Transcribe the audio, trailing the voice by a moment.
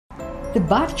The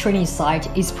bite training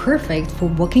site is perfect for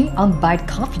working on bite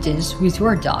confidence with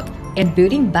your dog and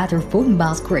building better foot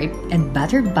mouth grip and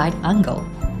better bite angle.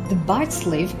 The bite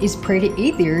sleeve is pretty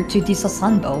easier to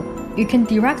disassemble. You can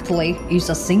directly use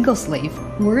a single sleeve,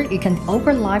 or you can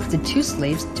overlap the two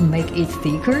sleeves to make it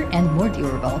thicker and more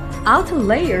durable. Outer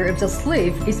layer of the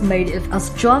sleeve is made of a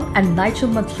strong and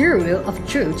natural material of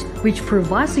jute, which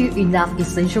provides you enough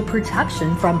essential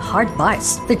protection from hard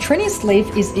bites. The training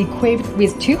sleeve is equipped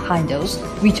with two handles,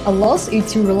 which allows you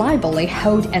to reliably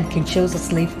hold and control the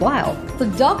sleeve well. The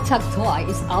dog tag toy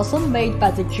is also made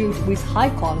by the jute with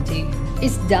high quality.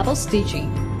 It's double stitching.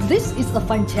 This is a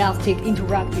fantastic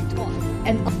interactive toy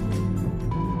and